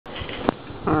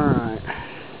Alright.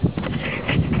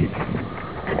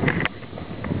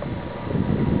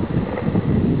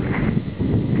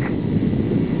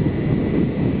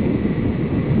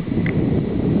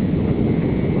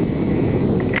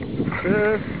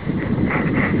 This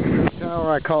is the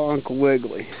tower I call Uncle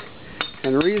Wiggly.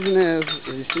 And the reason is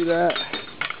you see that?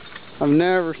 I've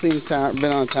never seen a tower, been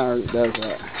on a tower that does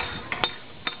that.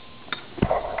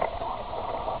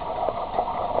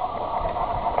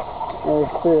 There's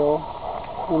Phil.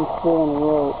 I'm pulling the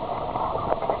rope.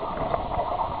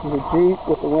 There's a Jeep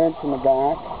with a winch in the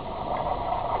back.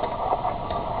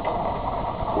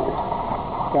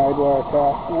 Guide wire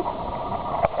attachment.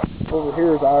 Over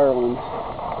here is Ireland.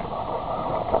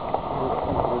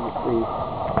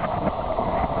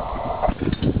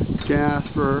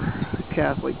 Jasper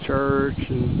Catholic Church,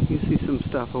 and you see some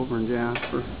stuff over in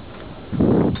Jasper.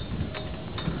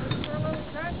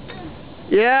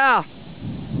 Yeah!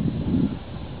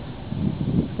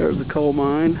 There's the coal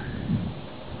mine.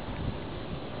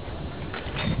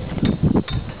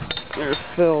 There's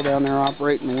Phil down there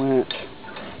operating the winch.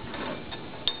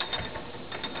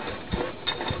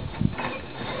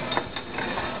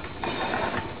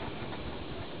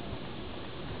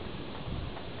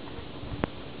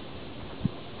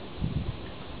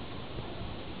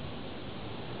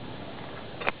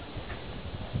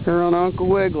 We're on Uncle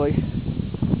Wiggly.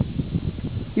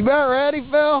 You about ready,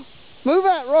 Phil? Move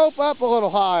that rope up a little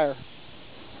higher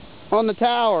on the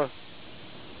tower.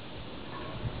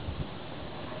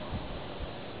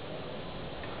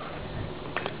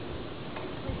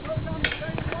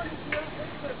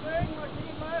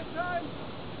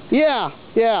 Yeah,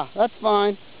 that's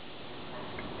fine.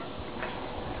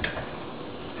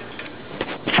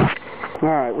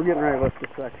 Alright, we're getting ready to lift this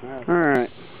section out. Alright.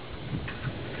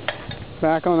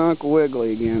 Back on Uncle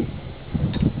Wiggly again.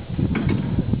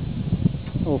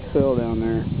 Little Phil down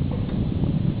there.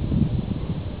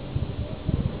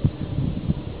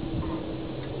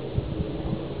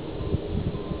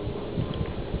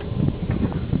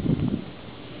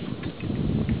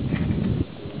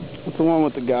 That's the one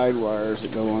with the guide wires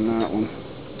that go on that one.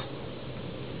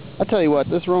 I tell you what,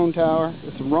 this ROHN tower,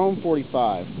 it's a ROHN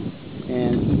 45,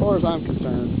 and as far as I'm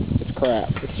concerned, it's crap.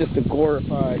 It's just a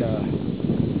glorified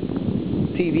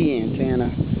TV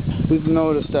antenna. We've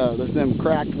noticed there's them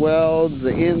cracked welds,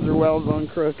 the ends are welded on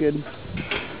crooked.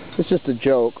 It's just a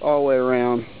joke all the way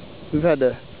around. We've had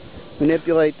to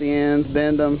manipulate the ends,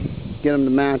 bend them, get them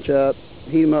to match up,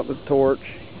 heat them up with a torch,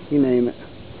 you name it.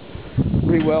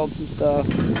 Re-weld some stuff.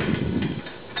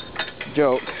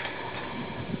 Joke.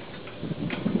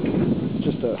 It's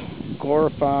just a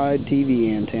glorified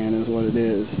TV antenna is what it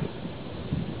is.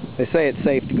 They say it's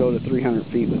safe to go to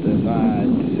 300 feet with this.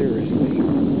 Seriously,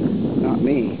 not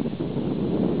me.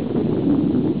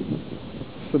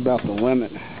 It's about the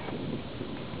limit.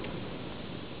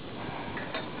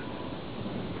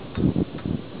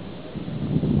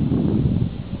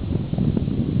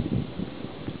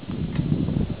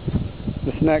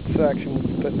 This next section, we'll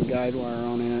be putting the guide wire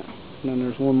on it. And then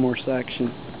there's one more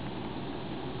section.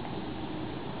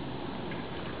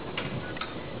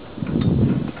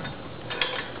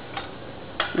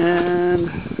 And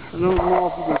I don't know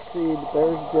if you can see, but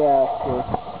there's Jasper,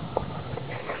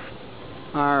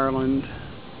 Ireland.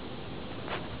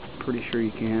 Pretty sure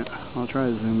you can't. I'll try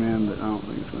to zoom in, but I don't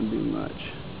think it's going to do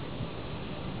much.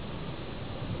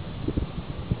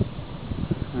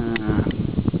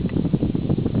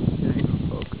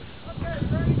 Focus. Okay,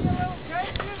 ready to get a little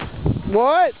tasty?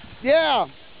 What? Yeah.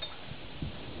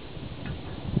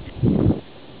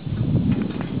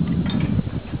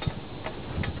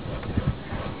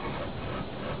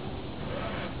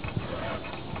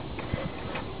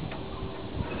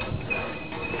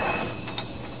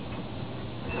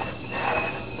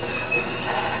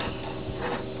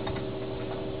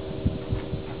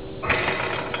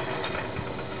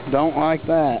 Don't like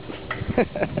that.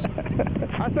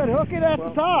 I said hook it at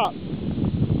the top.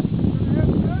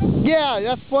 Yeah,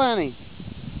 that's plenty.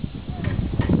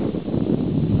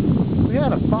 We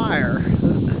had a fire.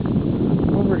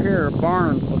 Over here, a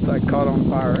barn looks like caught on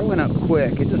fire. It went up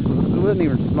quick. It wasn't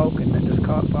even smoking. It just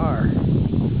caught fire.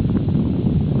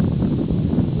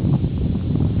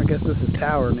 I guess this is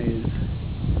tower news.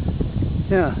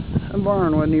 Yeah, that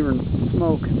barn wasn't even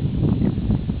smoking.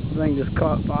 The thing just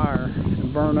caught fire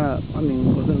and burned up. I mean,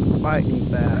 it was in lightning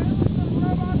fast.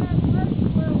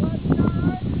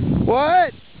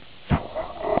 What?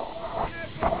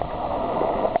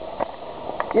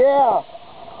 Yeah.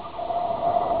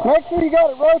 Make sure you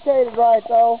got it rotated right,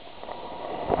 though.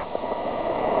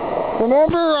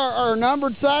 Remember our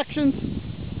numbered sections?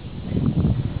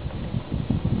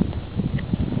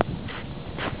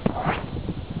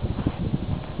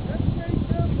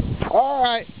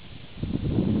 Alright.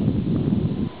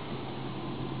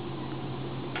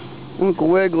 Uncle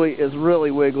Wiggly is really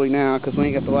wiggly now because we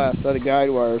ain't got the last set of guide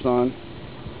wires on.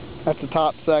 That's the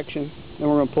top section. Then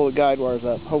we're going to pull the guide wires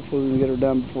up. Hopefully we can get her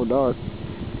done before dark.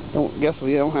 Guess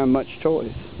we don't have much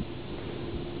choice.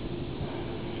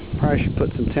 Probably should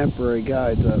put some temporary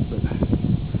guides up, but I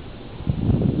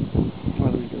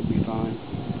think it'll be fine.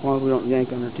 As long as we don't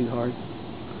yank on her too hard.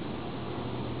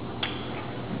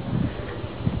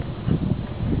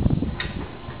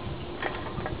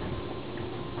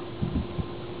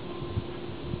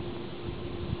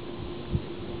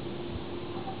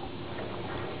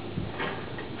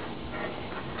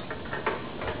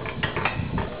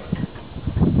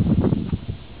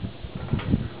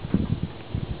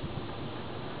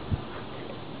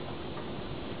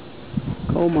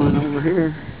 Coal mine over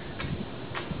here.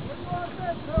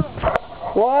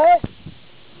 What?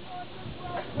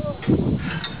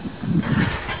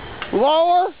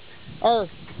 Lower? Or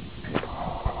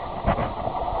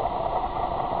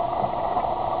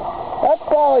that's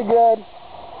probably good.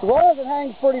 As long as it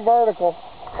hangs pretty vertical.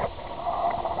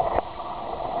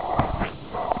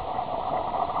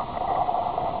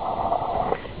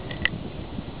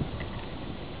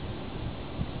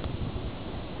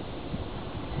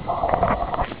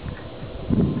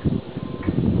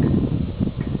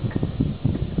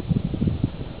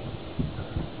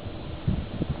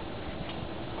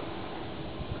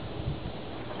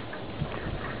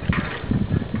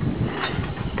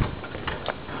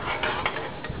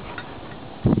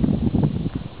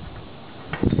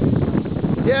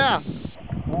 Yeah.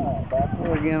 Alright, back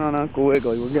here again on Uncle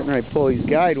Wiggly. We're getting ready to pull these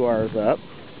guide wires up.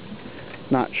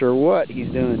 Not sure what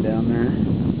he's doing down there.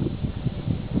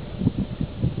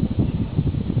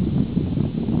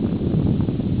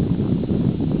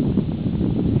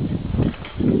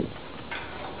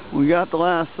 We got the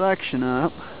last section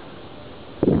up.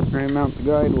 Ready to mount the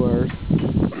guide wires.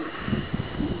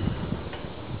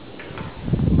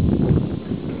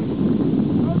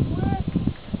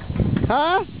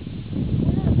 Huh?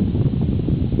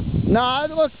 Nah,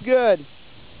 it looks good.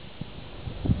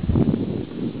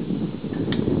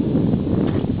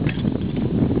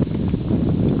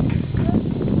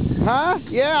 Huh?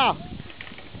 Yeah.